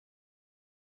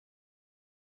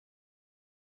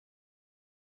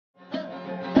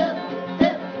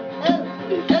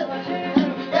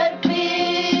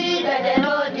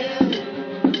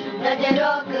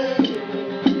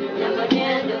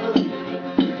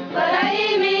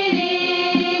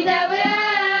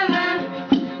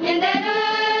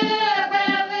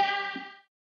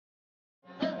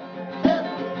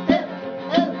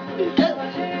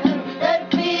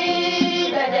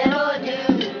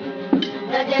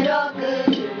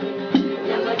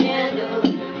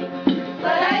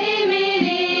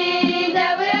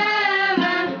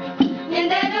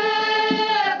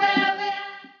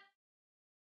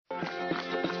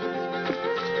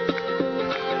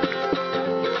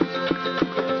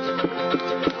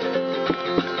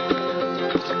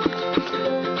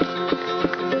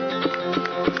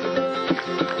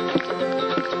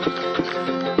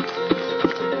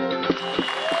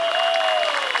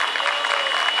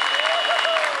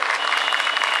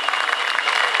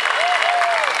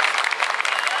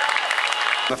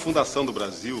Na fundação do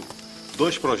Brasil,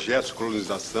 dois projetos de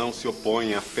colonização se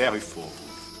opõem a ferro e fogo.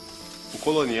 O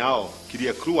colonial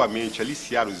queria cruamente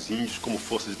aliciar os índios como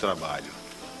força de trabalho.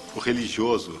 O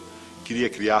religioso queria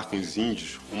criar com os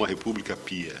índios uma república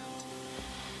pia.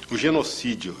 O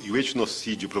genocídio e o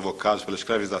etnocídio provocados pela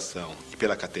escravização e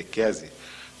pela catequese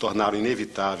tornaram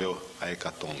inevitável a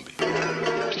hecatombe.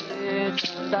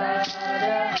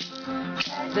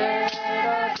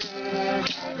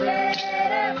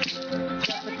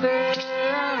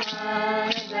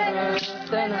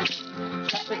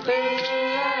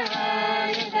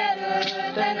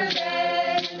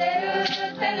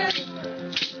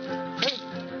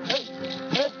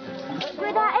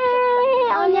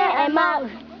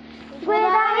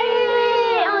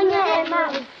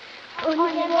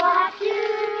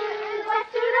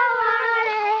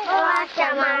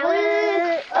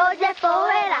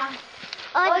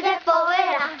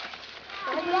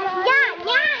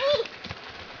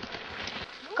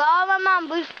 Cova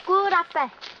mambu escura pé.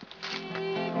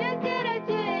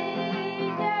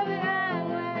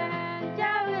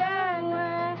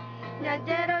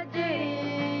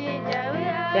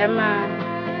 Tema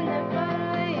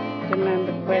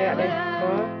depois ada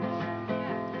ekor.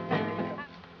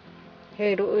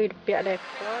 Heru irpia da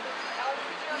ekor.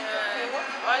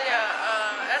 Olha,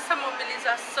 essa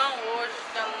mobilização hoje,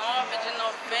 dia 9 de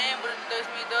novembro de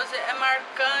 2012, é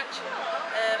marcante,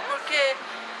 porque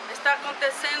está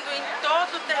acontecendo em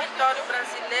todo o território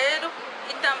brasileiro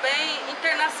e também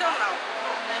internacional.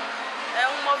 É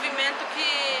um movimento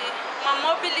uma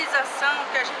mobilização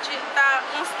que a gente está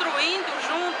construindo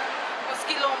junto com os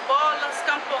quilombolas,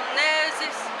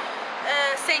 camponeses,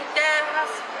 sem terras.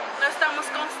 Nós estamos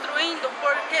construindo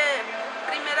porque,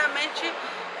 primeiramente,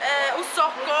 o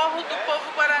socorro do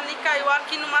povo Guarani Kaiowá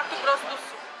aqui no Mato Grosso do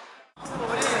Sul.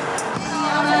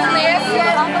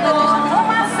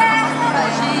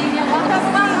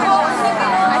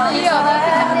 Aqui, ó.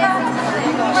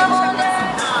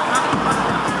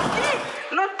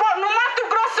 No Mato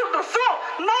Grosso do Sul,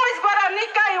 nós, Guarani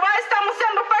Kaiowá, estamos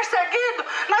sendo perseguidos,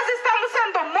 nós estamos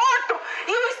sendo mortos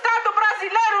e o Estado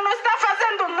brasileiro não está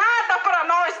fazendo nada para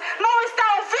nós, não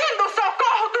está ouvindo o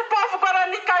socorro do povo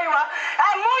Guarani Kaiowá.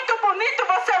 É muito bonito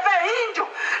você ver índio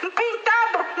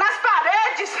pintado nas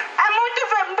paredes, é muito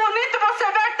bonito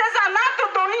você ver artesanato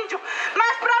do índio,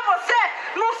 mas para você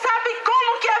não sabe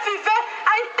como que é viver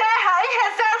em terra, em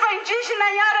reserva indígena,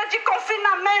 em área de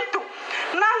confinamento.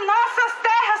 Nas nossas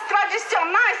terras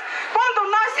tradicionais, quando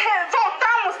nós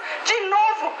voltamos de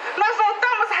novo, nós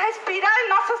voltamos a respirar em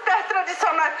nossas terras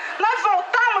tradicionais, nós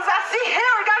voltamos a se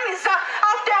reorganizar,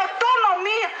 a ter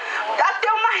autonomia, a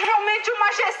ter realmente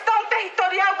uma gestão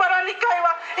territorial Guarani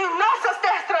Kaiowá em nossas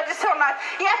terras tradicionais.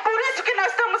 E é por isso que nós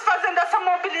estamos fazendo essa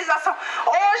mobilização.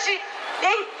 Hoje,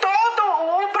 em todo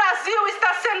o Brasil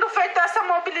está sendo feita essa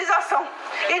mobilização.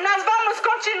 E nós vamos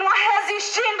continuar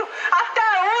resistindo até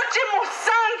o último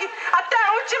sangue, até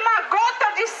a última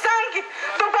gota de sangue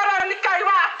do Guarani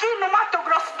Kaiowá aqui no Mato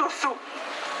Grosso do Sul.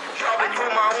 Jovem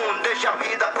fuma deixa a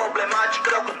vida problemática.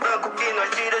 Trocos brancos que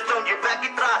nós direção de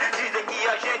Vectra. Dizem que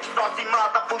a gente só se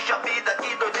mata, puxa vida,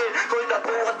 que doideira. Coisa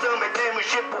boa também temos,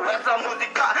 tipo essa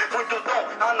música. Muito dom,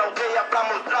 na aldeia pra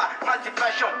mostrar. Mas se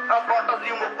fecham as portas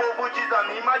e o meu povo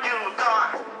desanima de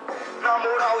lutar. Na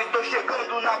moral, estou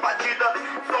chegando na batida.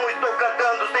 Som estou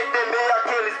cantando sem temer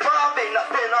aqueles pá. Vem na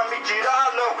cena me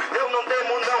tirar, não, eu não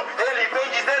temo não. Ele vem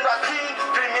dizendo assim,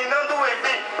 discriminando em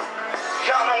mim.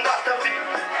 Já não basta vir.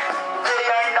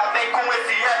 E ainda vem com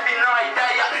esse rap na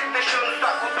ideia, deixando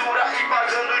sua cultura e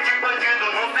pagando de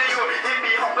bandido. Não tenho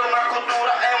hip hop é uma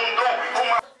cultura, é um dom,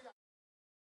 uma...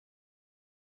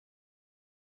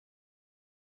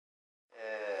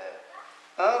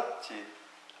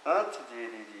 Antes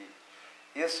de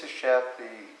esse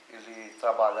chefe ele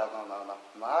trabalhar na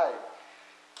FUNAI,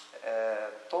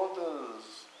 todos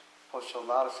os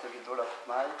funcionários, servidores da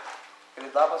FUNAI, ele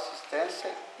dava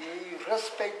assistência e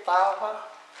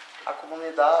respeitava a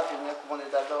comunidade, né, a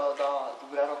comunidade do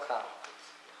Guarani.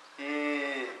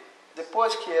 E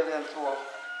depois que ele entrou,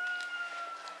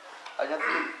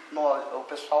 o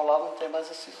pessoal lá não tem mais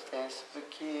assistência,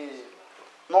 porque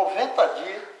não 90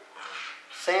 dias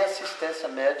sem assistência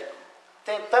médica.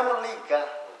 Tentamos ligar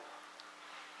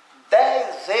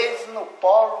 10 vezes no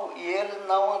polo e ele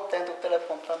não atende o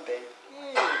telefone também.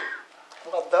 E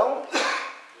o Adão,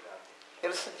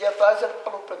 esse dia atrás, ele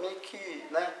falou para mim que,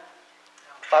 né,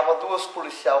 estava 2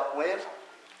 policiais com ele,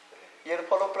 e ele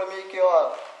falou para mim que,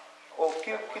 ó, o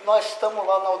que nós estamos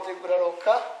lá na aldeia de Guarani,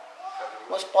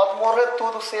 nós podemos morrer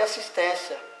tudo sem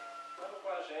assistência. Com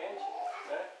a gente,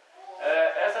 né?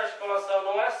 Essa articulação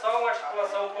não é só uma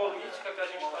articulação política que a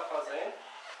gente está fazendo,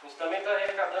 a gente também está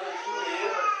arrecadando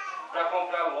dinheiro para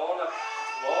comprar lona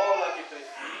que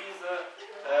precisa,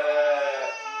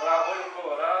 para Arroio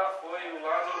Corá,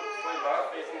 foi lá,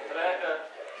 fez entrega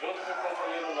junto com um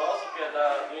companheiro nosso, que é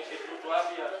do Instituto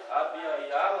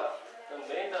Abiaiala,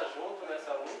 também está junto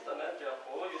nessa luta, né, de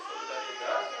apoio e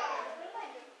solidariedade.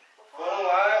 Foram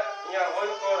lá em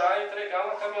Arroio Corá entregar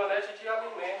uma caminhonete de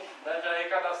alimentos, né, de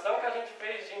arrecadação que a gente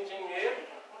fez de dinheiro,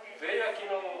 veio aqui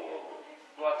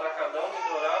no Atacadão de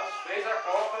Dourados, fez a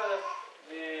compra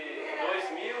de R$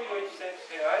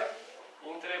 2.800 e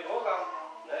entregou lá,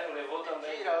 né, levou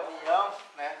também. A união,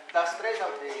 né, das 3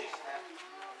 aldeias, né?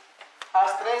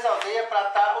 As 3 aldeias para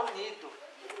estar unido.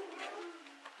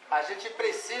 A gente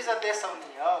precisa dessa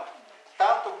união,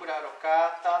 tanto o Guarani,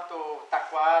 tanto o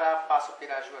Taquara, Passo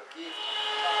Piraju aqui.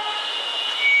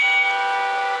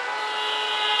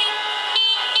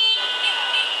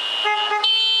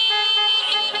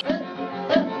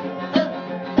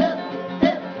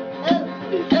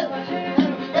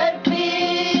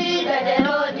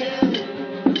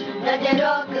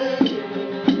 Good.